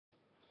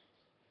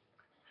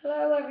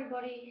Hello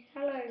everybody,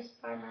 hello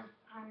Spider-Man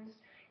fans,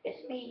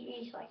 it's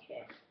me, Eli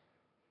here.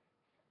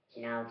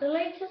 Now the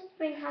latest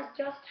thing has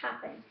just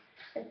happened.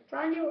 The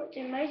brand new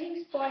The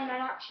Amazing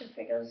Spider-Man action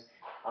figures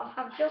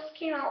have just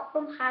came out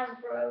from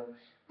Hasbro,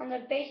 and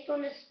they're based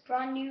on this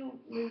brand new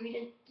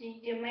movie,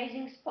 the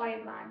Amazing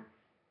Spider-Man,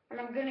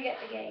 and I'm going to get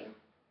the game.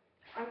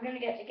 I'm going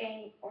to get the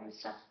game on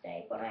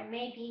Saturday, but I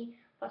may be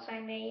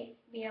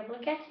able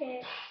to get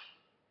it.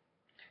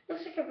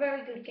 Looks like a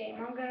very good game.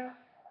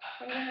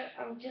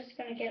 I'm just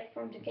gonna get it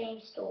from the game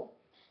store,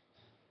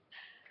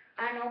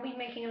 and I'll be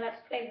making a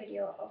let's play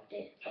video of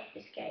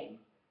this game.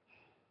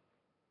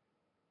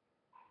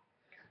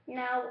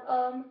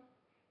 Now,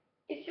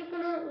 if you're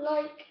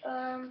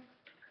gonna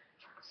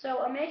so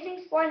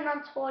Amazing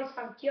Spider-Man toys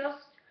have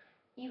just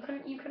you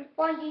can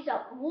find these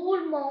at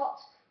Walmart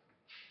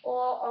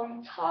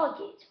or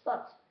Target,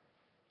 but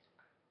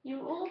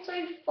you also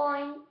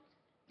find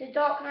the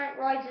Dark Knight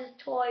Rises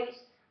toys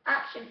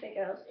action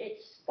figures.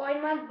 It's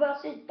Spider-Man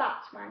versus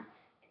Batman,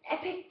 an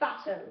epic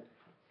battle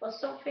for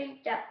something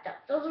that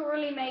doesn't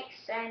really make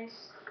sense.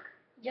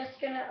 Just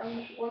gonna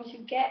once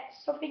you get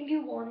something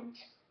you want,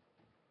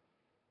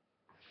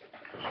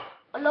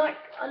 a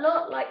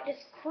lot like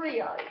this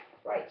Creo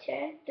right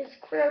here. This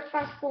Creo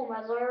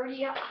Transformers. I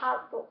already have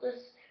got this.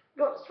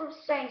 Got this from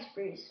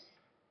Sainsbury's.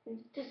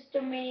 This is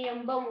the mini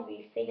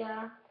Bumblebee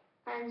figure,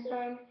 and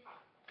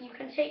you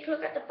can take a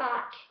look at the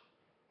back.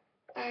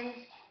 And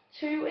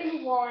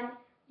 2-in-1,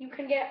 you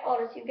can get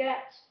others. You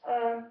get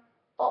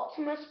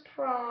Optimus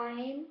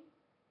Prime,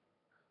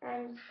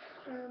 and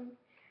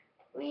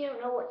we don't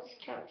know what this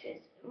character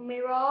is.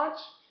 Mirage,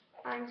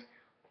 and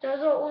those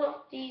are all of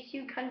these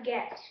you can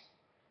get.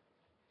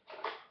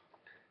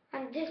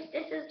 And this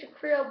is the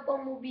Creo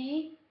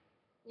Bumblebee.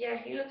 Yeah,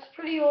 he looks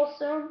pretty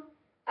awesome,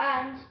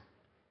 and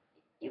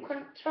you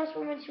can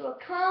transform into a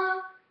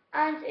car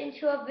and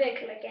into a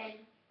vehicle again.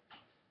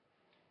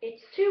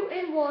 It's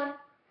 2-in-1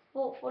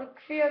 for the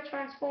Creo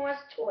Transformers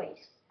toys.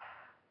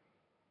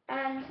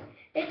 And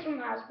it's from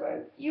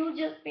Hasbro. You'll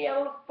just be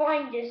able to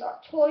find this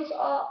at Toys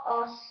R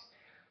Us.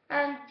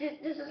 And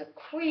this is a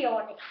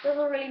Creon. It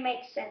doesn't really make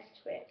sense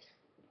to it.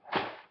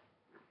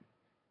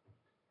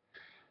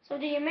 So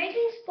the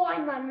Amazing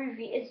Spider-Man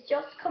movie is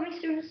just coming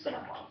soon to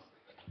cinemas.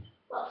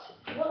 But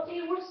what do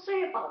you want to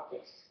say about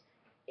this?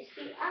 It's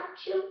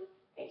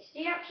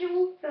the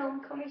actual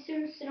film coming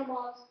soon to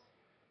cinemas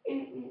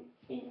in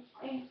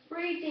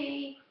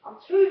 3D, on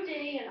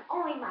 2D, and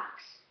IMAX.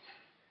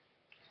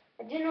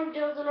 I didn't know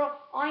there was a lot of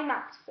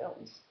IMAX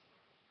films.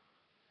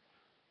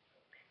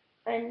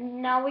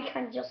 And now we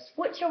can just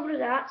switch over to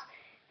that.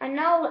 And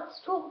now let's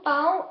talk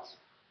about...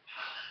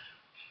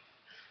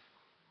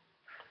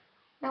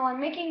 Now I'm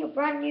making a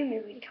brand new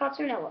movie, the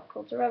Cartoon Network,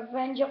 called The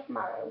Revenge of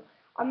Marrow.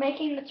 I'm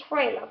making the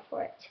trailer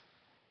for it.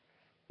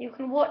 You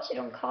can watch it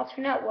on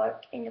Cartoon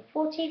Network in the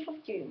 14th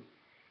of June.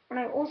 And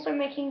I'm also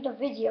making the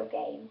video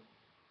game.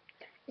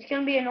 It's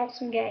going to be an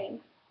awesome game.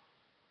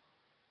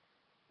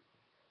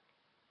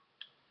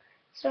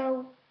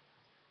 So,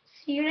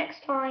 see you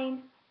next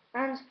time.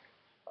 And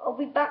I'll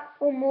be back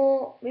for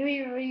more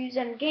movie reviews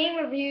and game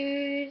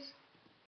reviews.